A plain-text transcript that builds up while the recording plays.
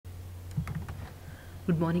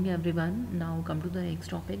Good morning everyone. Now come to the next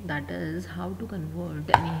topic, that is how to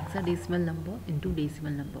convert any hexadecimal number into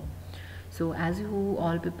decimal number. So as you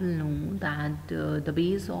all people know that the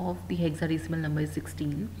base of the hexadecimal number is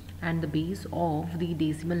 16 and the base of the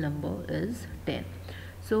decimal number is 10.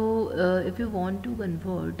 So if you want to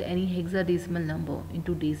convert any hexadecimal number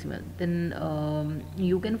into decimal, then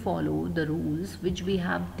you can follow the rules which we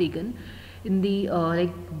have taken in the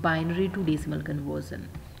like binary to decimal conversion.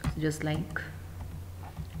 So just like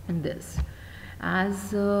in this,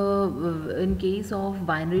 as in case of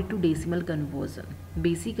binary to decimal conversion,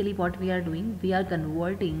 basically what we are doing, we are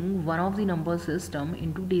converting one of the number system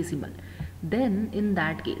into decimal. Then in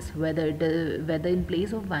that case, whether in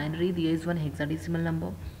place of binary there is one hexadecimal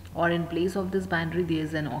number, or in place of this binary there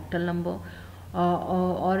is an octal number,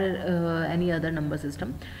 or any other number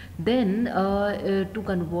system, then to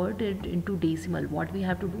convert it into decimal, what we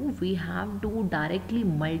have to do, we have to directly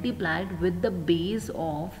multiply it with the base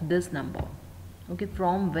of this number, okay,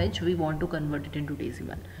 from which we want to convert it into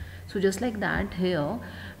decimal. So just like that, here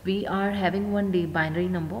we are having one binary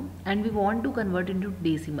number and we want to convert it into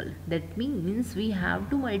decimal. That means we have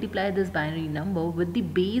to multiply this binary number with the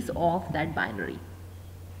base of that binary.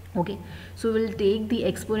 Okay, so we'll take the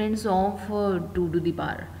exponents of 2 to the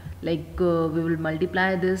power, like we will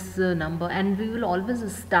multiply this number, and we will always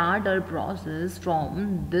start our process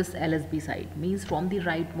from this LSB side, means from the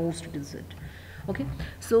rightmost digit. Okay,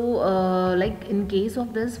 so like in case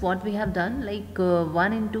of this, what we have done, like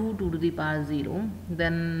 1 into 2 to the power 0,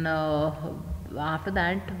 then after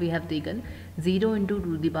that we have taken 0 into 2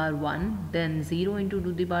 to the power 1, then 0 into 2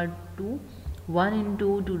 to the power 2, 1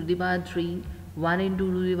 into 2 to the power 3, 1 into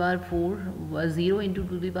 2 to the power 4, 0 into 2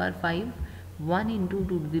 to the power 5, 1 into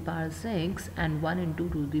 2 to the power 6, and 1 into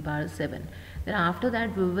 2 to the power 7. Then after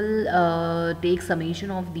that we will take summation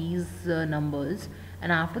of these numbers,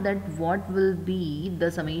 and after that what will be the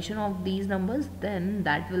summation of these numbers, then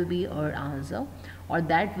that will be our answer, or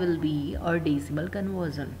that will be our decimal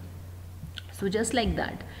conversion. So just like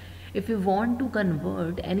that, if you want to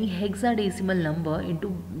convert any hexadecimal number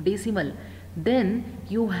into decimal, then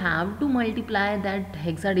you have to multiply that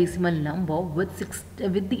hexadecimal number with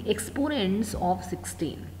the exponents of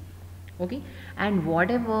 16. Okay, and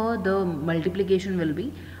whatever the multiplication will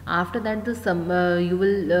be, after that the sum you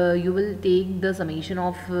will take the summation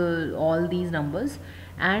of all these numbers,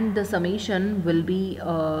 and the summation will be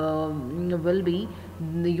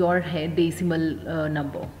your decimal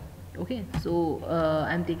number. Okay, so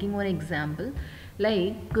I'm taking one example,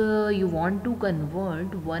 like you want to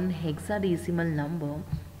convert one hexadecimal number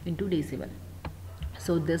into decimal.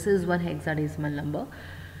 So this is one hexadecimal number,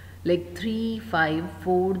 like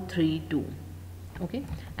 35432. Okay,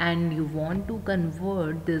 and you want to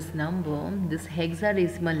convert this number, this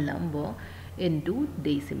hexadecimal number, into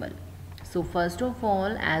decimal. So first of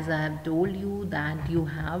all, as I have told you, that you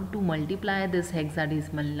have to multiply this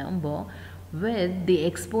hexadecimal number with the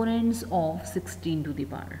exponents of 16 to the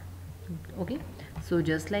power. Okay, so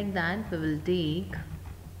just like that we will take,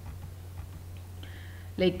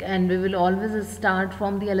 like, and we will always start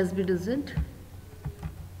from the LSB digit.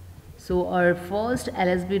 So our first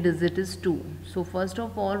LSB digit is 2. So first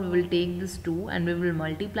of all we will take this 2 and we will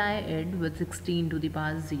multiply it with 16 to the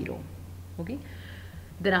power 0. Okay,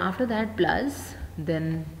 then after that plus,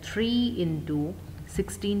 then 3 into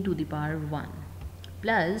 16 to the power 1,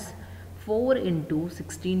 plus 4 into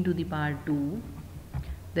 16 to the power 2,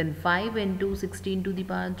 then 5 into 16 to the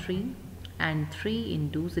power 3, and 3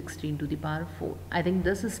 into 16 to the power 4. I think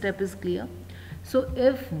this step is clear. So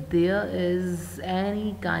if there is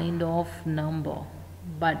any kind of number,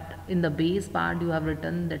 but in the base part you have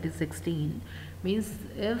written that is 16, means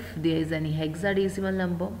if there is any hexadecimal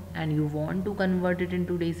number and you want to convert it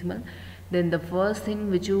into decimal, then the first thing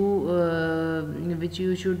which you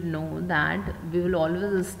should know, that we will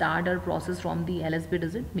always start our process from the LSB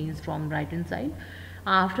digit, means from right hand side.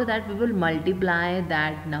 After that we will multiply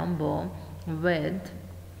that number with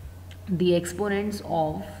the exponents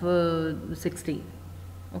of 16.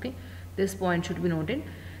 Okay, this point should be noted.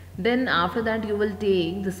 Then after that you will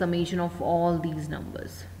take the summation of all these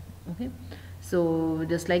numbers. Okay, so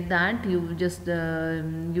just like that, you just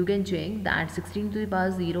you can check that 16 to the power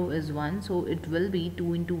 0 is 1, so it will be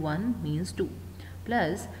 2 into 1 means 2,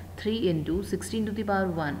 plus 3 into 16 to the power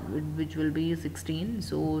 1, which will be 16,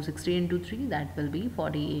 so 16 into 3, that will be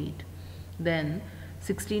 48. Then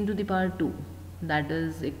 16 to the power 2, that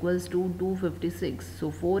is equals to 256,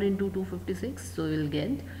 so 4 into 256, so you will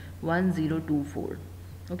get 1024.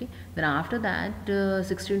 Okay, then after that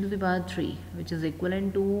 16 to the power 3, which is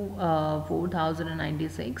equivalent to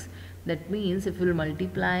 4096. That means if you will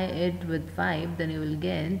multiply it with 5, then you will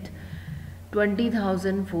get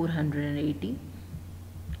 20,480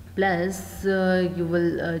 plus you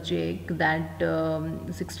will check that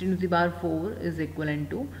 16 to the power 4 is equivalent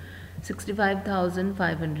to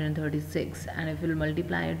 65,536, and if you will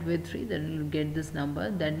multiply it with 3, then you will get this number.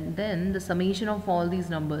 Then the summation of all these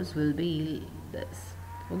numbers will be this.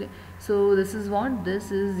 Okay, so this is what,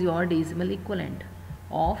 this is your decimal equivalent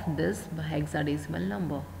of this hexadecimal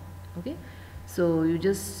number. Okay, so you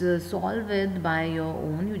just solve it by your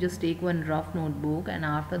own. You just take one rough notebook, and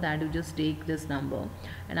after that you just take this number,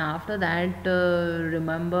 and after that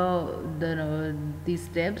remember the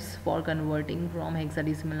steps for converting from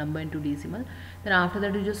hexadecimal number into decimal. Then after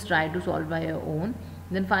that you just try to solve by your own.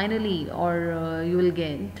 Then finally, or you will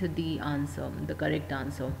get the answer, the correct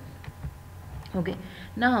answer. Okay,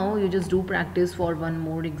 now you just do practice for one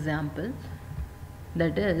more example.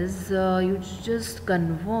 That is, you just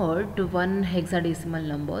convert one hexadecimal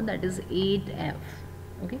number, that is 8f.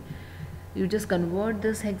 Okay, you just convert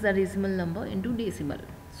this hexadecimal number into decimal.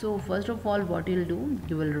 So first of all, what you'll do,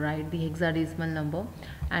 you will write the hexadecimal number,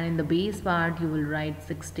 and in the base part you will write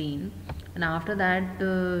 16, and after that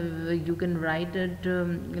you can write it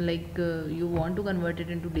like you want to convert it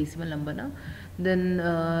into decimal number now. Then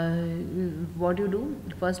what you do,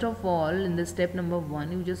 first of all, in the step number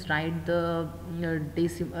 1, you just write the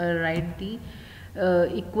write the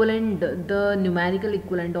equivalent, the numerical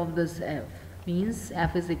equivalent of this f, means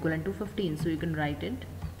f is equivalent to 15, so you can write it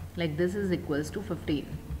like this is equals to 15,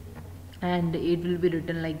 and it will be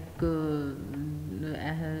written like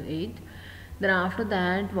 8. Then after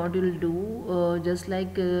that, what you will do, just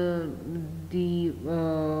like the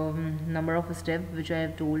number of steps which I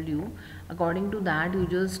have told you, according to that you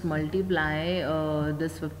just multiply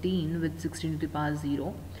this 15 with 16 to the power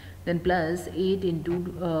 0, then plus 8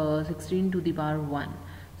 into 16 to the power 1.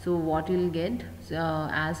 So what you will get,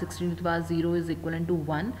 as 16 to the power 0 is equivalent to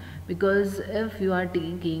 1, because if you are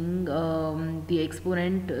taking the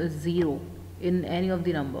exponent 0 in any of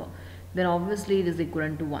the number, then obviously it is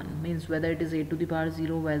equivalent to 1, means whether it is 8 to the power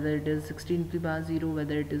 0, whether it is 16 to the power 0,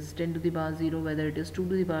 whether it is 10 to the power 0, whether it is 2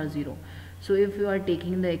 to the power 0. So if you are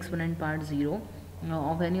taking the exponent part 0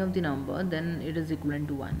 of any of the number, then it is equivalent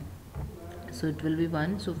to 1. So it will be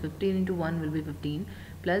 1, so 15 into 1 will be 15,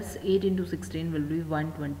 plus 8 into 16 will be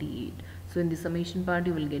 128. So in the summation part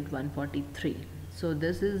you will get 143. So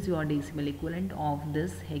this is your decimal equivalent of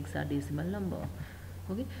this hexadecimal number.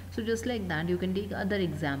 Okay, so just like that you can take other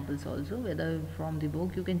examples also, whether from the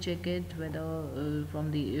book you can check it, whether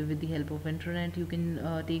from the with the help of internet you can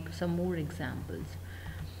take some more examples.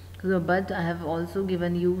 So, but I have also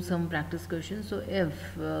given you some practice questions. So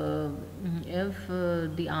if the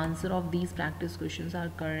answer of these practice questions are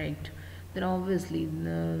correct, then obviously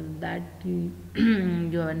that you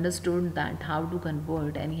have understood that how to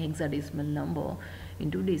convert any hexadecimal number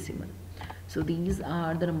into decimal. So these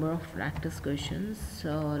are the number of practice questions,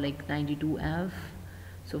 like 92f.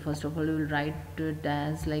 So first of all you will write it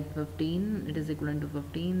as like 15, it is equivalent to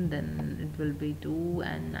 15, then it will be 2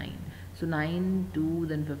 and 9. So 9, 2,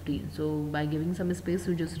 then 15. So by giving some space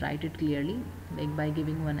you just write it clearly, like by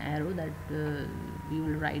giving one arrow, that you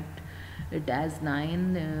will write it as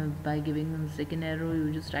 9, by giving second arrow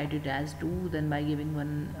you just write it as 2, then by giving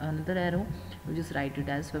one another arrow you just write it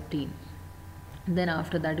as 15. Then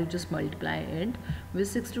after that you just multiply it with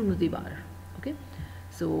 16 to the power. Okay,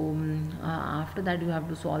 so after that you have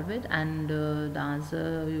to solve it, and the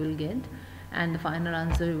answer you will get, and the final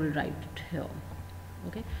answer you will write it here.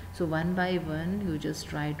 Okay, so one by one you just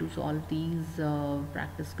try to solve these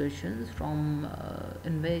practice questions from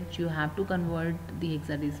in which you have to convert the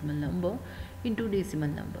hexadecimal number into decimal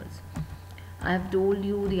numbers. I have told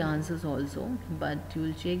you the answers also, but you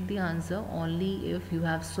will check the answer only if you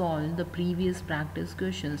have solved the previous practice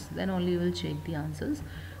questions. Then only you will check the answers,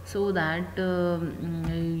 so that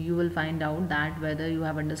you will find out that whether you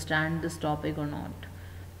have understand this topic or not.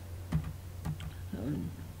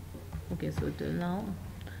 Okay, so till now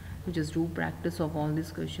you just do practice of all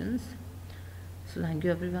these questions. So thank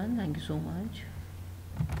you everyone, thank you so much.